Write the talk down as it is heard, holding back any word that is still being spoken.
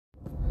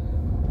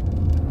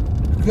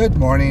Good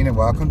morning and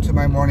welcome to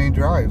my morning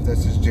drive.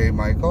 This is J.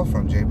 Michael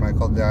from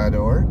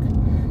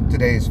jmichael.org.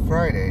 Today is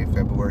Friday,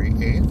 February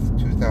 8th,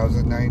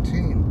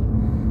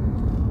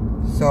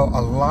 2019. So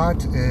a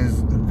lot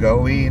is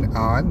going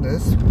on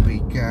this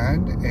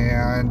weekend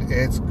and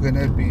it's going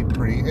to be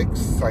pretty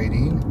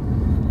exciting.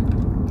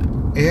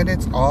 And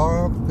it's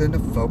all going to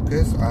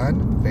focus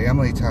on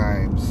family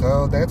time.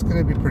 So that's going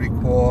to be pretty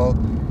cool.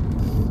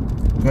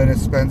 Going to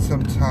spend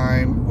some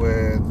time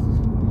with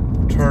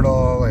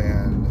Turtle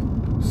and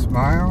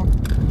Smile.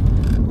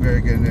 We're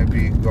going to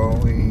be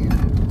going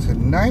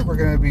tonight. We're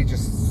going to be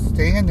just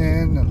staying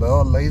in a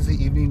little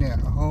lazy evening at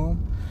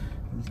home.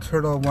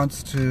 Turtle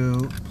wants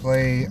to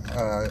play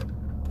a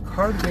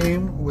card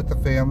game with the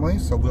family,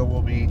 so we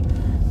will be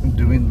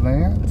doing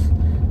that.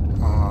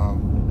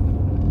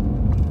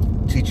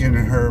 Teaching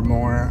her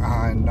more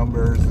on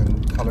numbers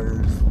and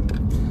colors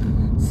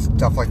and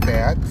stuff like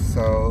that.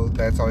 So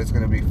that's always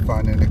going to be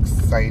fun and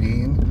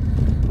exciting.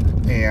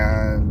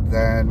 And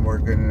then we're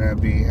going to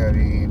be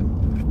having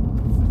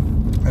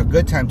a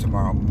good time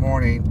tomorrow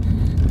morning.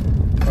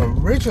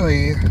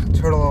 Originally,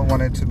 Turtle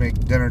wanted to make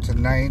dinner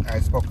tonight. I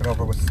spoke it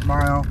over with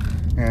Smile,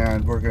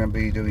 and we're going to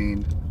be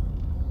doing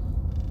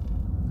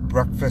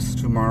breakfast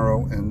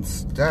tomorrow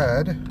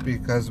instead,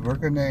 because we're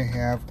going to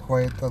have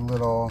quite the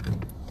little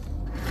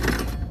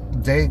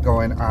day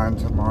going on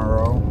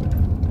tomorrow.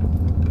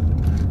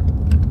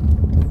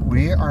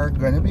 We are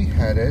going to be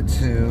headed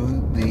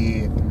to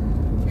the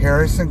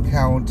Harrison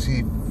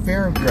County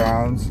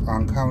Fairgrounds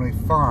on County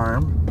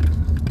Farm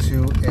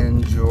to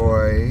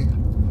enjoy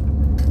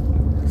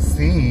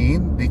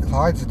seeing the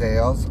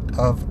Clydesdales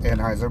of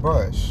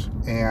Anheuser-Busch,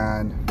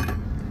 and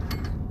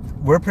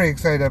we're pretty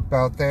excited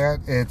about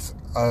that. It's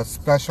a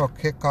special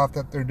kickoff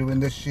that they're doing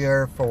this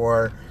year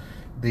for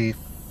the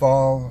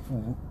for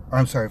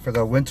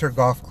the Winter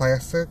Golf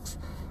Classics,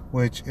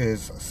 which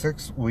is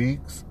 6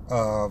 weeks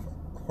of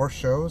horse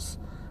shows.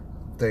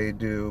 They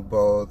do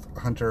both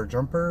hunter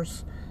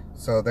jumpers,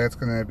 so that's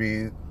going to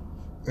be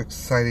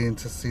exciting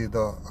to see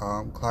the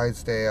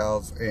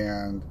Clydesdales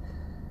and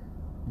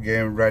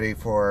getting ready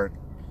for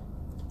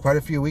quite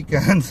a few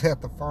weekends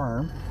at the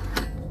farm,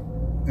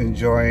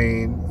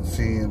 enjoying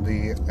seeing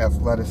the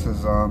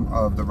athleticism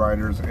of the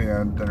riders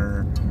and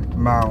their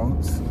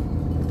mounts.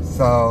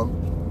 So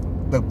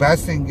the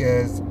best thing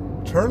is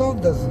Turtle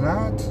does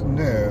not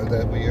know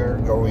that we are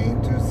going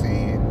to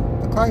see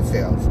the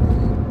Clydesdales.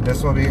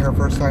 This will be her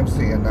first time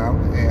seeing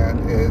them,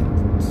 and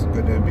it's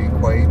going to be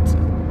quite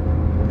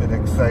an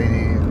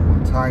exciting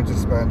time to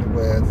spend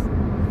with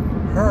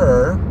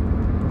her.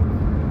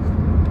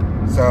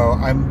 So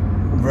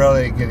I'm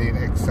really getting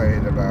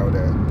excited about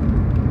it.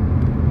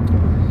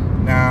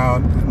 Now,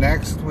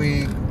 next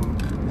week,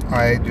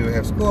 I do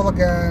have school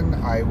again.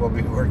 I will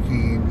be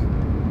working.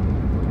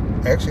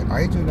 Actually,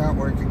 I do not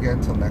work again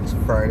until next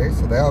Friday,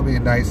 so that'll be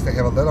nice to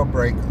have a little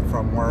break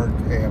from work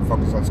and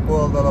focus on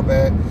school a little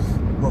bit.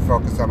 We'll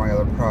focus on my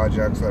other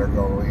projects that are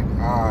going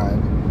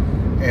on,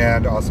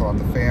 and also on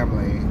the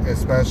family,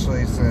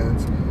 especially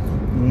since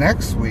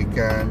next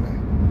weekend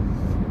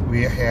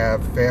we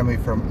have family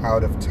from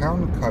out of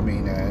town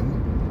coming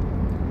in,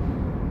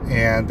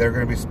 and they're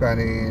going to be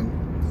spending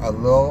a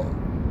little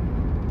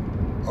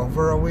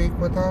over a week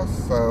with us,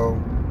 so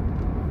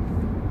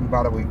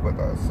about a week with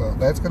us. So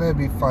that's going to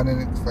be fun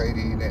and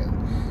exciting, and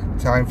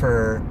time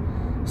for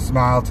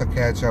Smile to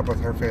catch up with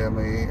her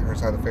family, her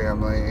side of the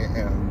family,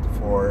 and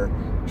for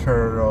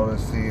Turtle to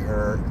see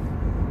her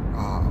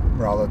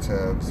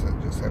relatives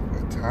and just have a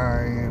good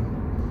time.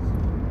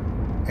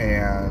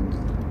 And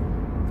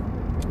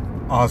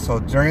also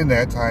during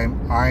that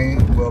time, I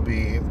will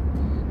be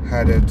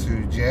headed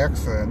to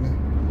Jackson,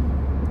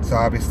 so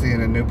I'll be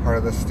seeing a new part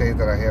of the state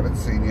that I haven't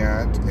seen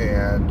yet,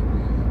 and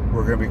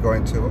we're going to be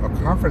going to a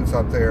conference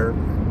up there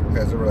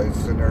as it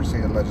relates to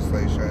nursing and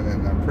legislation,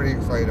 and I'm pretty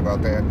excited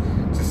about that,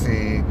 to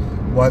see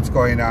what's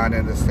going on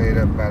in the state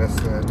of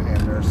medicine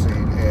and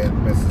nursing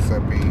in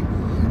Mississippi,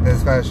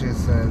 especially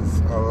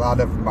since a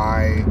lot of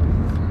my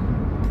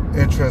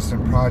interests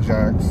and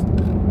projects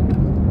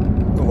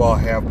will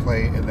have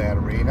play in that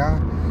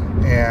arena,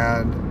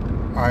 and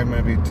I'm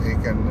going to be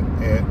taking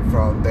it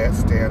from that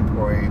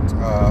standpoint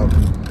of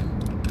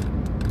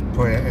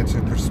putting it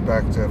into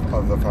perspective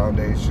of the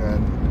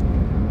foundation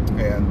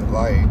and the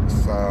like.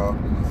 So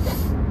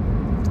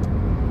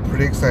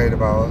pretty excited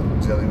about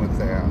dealing with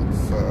that.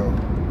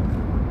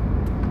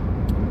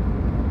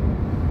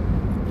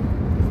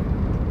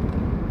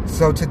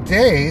 So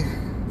today,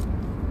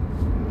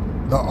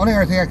 the only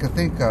other thing I can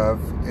think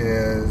of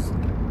is,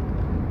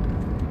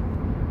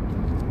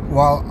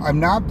 while I'm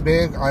not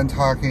big on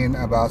talking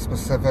about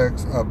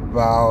specifics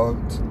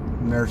about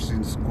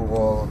nursing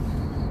school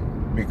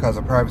because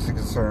of privacy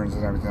concerns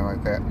and everything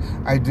like that,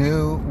 I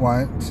do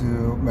want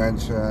to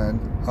mention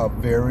a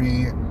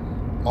very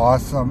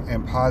awesome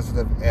and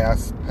positive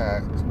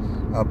aspect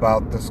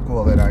about the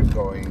school that I'm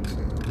going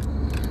to.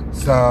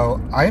 So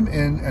I'm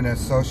in an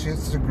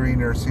associate's degree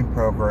nursing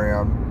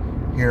program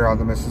here on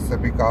the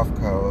Mississippi Gulf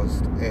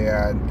Coast,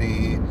 and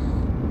the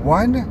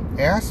one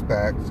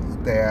aspect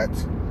that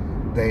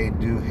they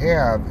do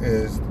have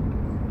is,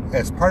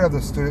 as part of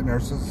the Student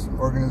Nurses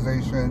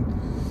Organization,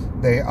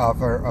 they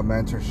offer a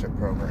mentorship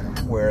program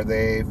where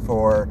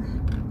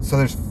so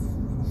there's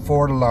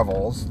 4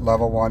 levels.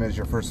 Level 1 is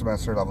your first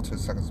semester, level 2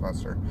 is second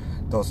semester.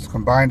 Those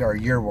combined are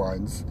year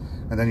 1s,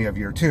 and then you have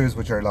year 2s,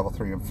 which are level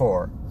 3 and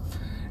 4.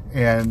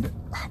 And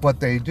what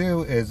they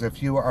do is,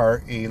 if you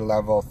are a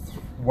level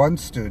 1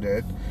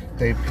 student,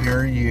 they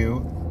pair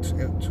you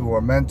to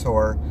a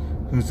mentor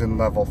who's in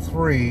level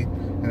 3,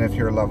 and if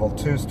you're a level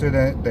 2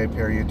 student, they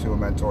pair you to a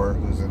mentor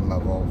who's in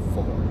level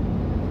 4.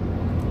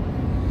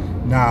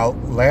 Now,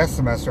 last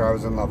semester I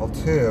was in level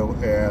 2,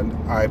 and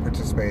I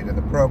participated in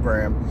the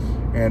program,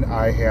 and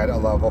I had a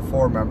level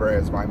 4 member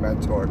as my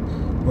mentor,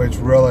 which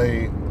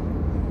really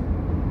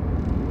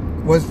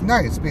was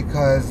nice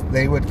because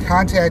they would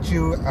contact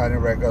you on a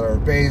regular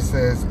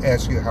basis,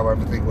 ask you how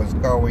everything was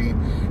going.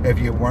 If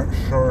you weren't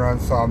sure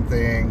on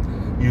something,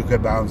 you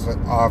could bounce it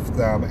off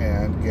them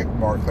and get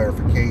more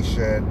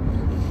clarification.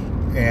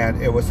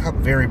 And it was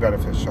very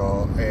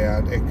beneficial,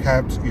 and it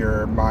kept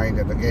your mind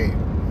in the game.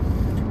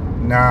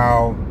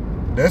 Now,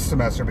 this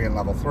semester being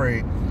level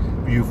 3,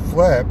 you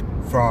flip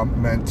from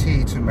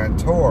mentee to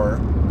mentor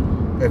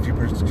if you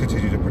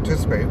continue to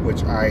participate,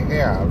 which I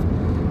have.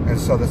 And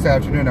so this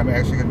afternoon, I'm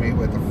actually going to meet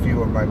with a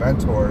few of my my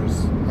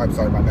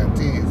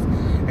mentees,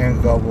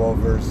 and go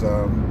over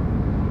some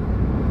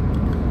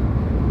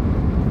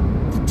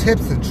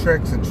tips and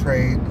tricks and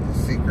trade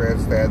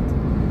secrets that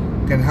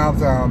can help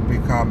them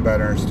become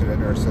better student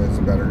nurses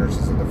and better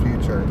nurses in the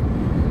future.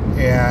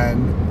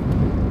 And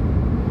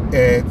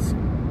it's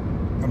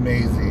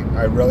amazing.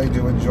 I really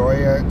do enjoy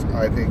it.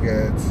 I think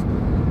it's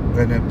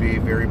going to be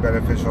very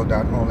beneficial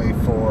not only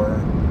for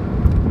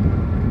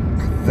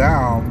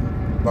them,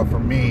 but for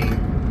me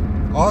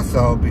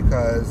also,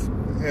 because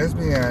as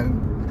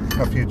being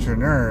a future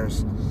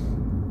nurse,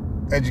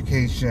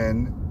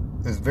 education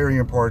is very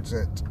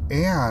important,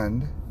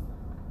 and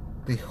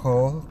the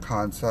whole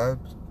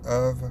concept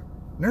of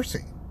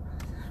nursing.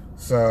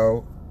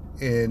 So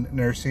in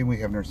nursing, we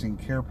have nursing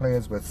care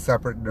plans with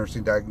separate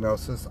nursing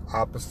diagnosis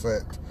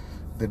opposite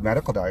the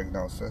medical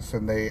diagnosis,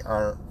 and they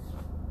are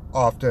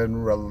often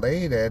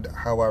related,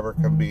 however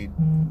can be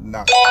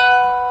not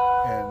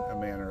in a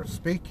manner of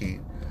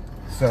speaking.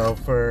 So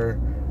for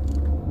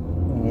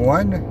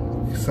one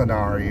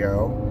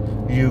scenario,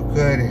 you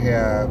could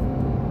have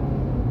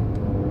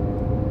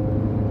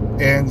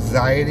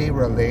anxiety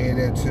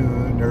related to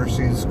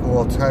nursing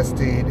school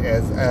testing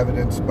as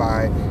evidenced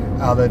by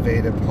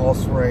elevated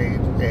pulse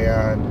rate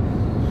and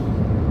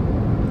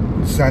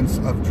sense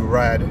of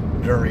dread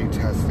during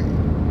testing.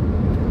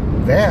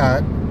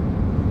 That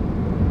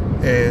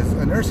is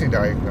a nursing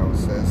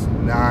diagnosis,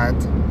 not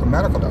a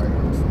medical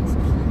diagnosis.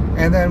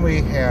 And then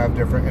we have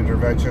different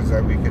interventions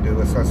that we can do,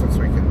 assessments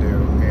we can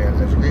do,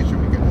 and education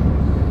we can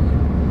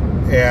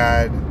do.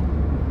 And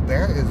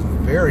that is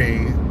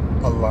very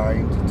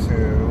aligned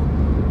to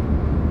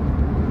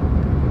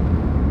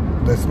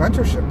this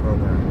mentorship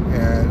program.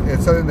 And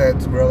it's something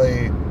that's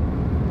really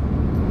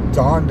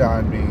dawned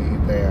on me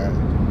that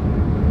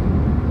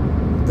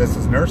this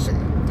is nursing.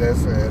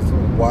 This is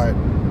what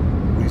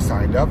we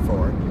signed up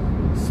for.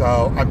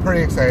 So I'm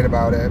pretty excited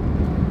about it.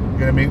 I'm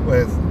going to meet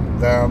with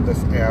them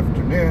this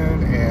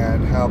afternoon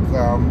and help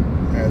them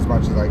as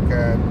much as I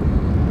can,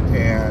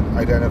 and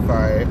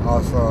identify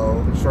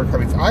also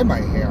shortcomings I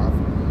might have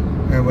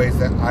and ways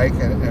that I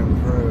can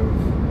improve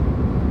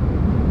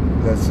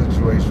the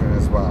situation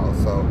as well.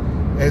 So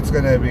it's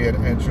going to be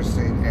an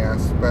interesting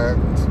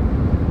aspect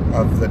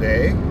of the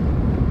day.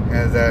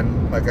 And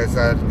then, like I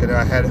said,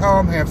 gonna head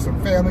home, have some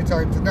family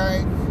time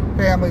tonight,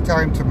 family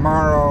time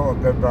tomorrow, a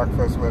good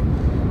breakfast with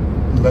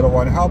little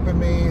one helping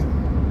me.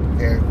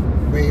 And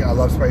I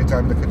love spending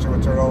time in the kitchen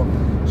with Turtle.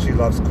 She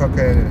loves cooking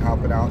and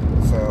helping out,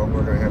 so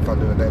we're going to have fun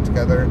doing that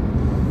together.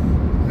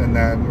 And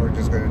then we're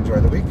just going to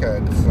enjoy the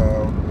weekend.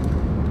 So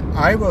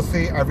I will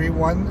see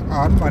everyone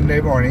on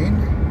Monday morning.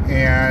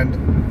 And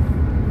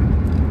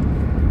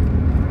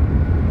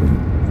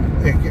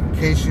in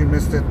case you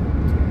missed it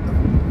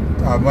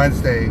on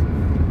Wednesday,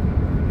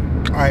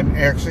 I'm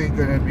actually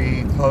going to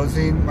be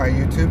closing my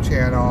YouTube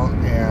channel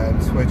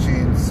and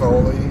switching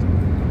solely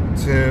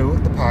to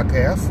the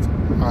podcast.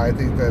 I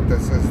think that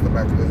this is the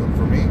mechanism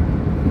for me.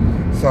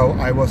 So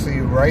I will see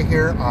you right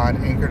here on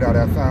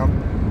Anchor.fm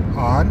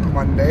on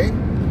Monday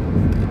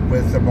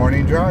with the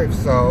morning drive.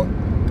 So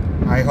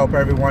I hope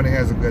everyone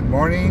has a good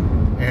morning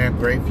and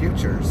great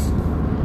futures.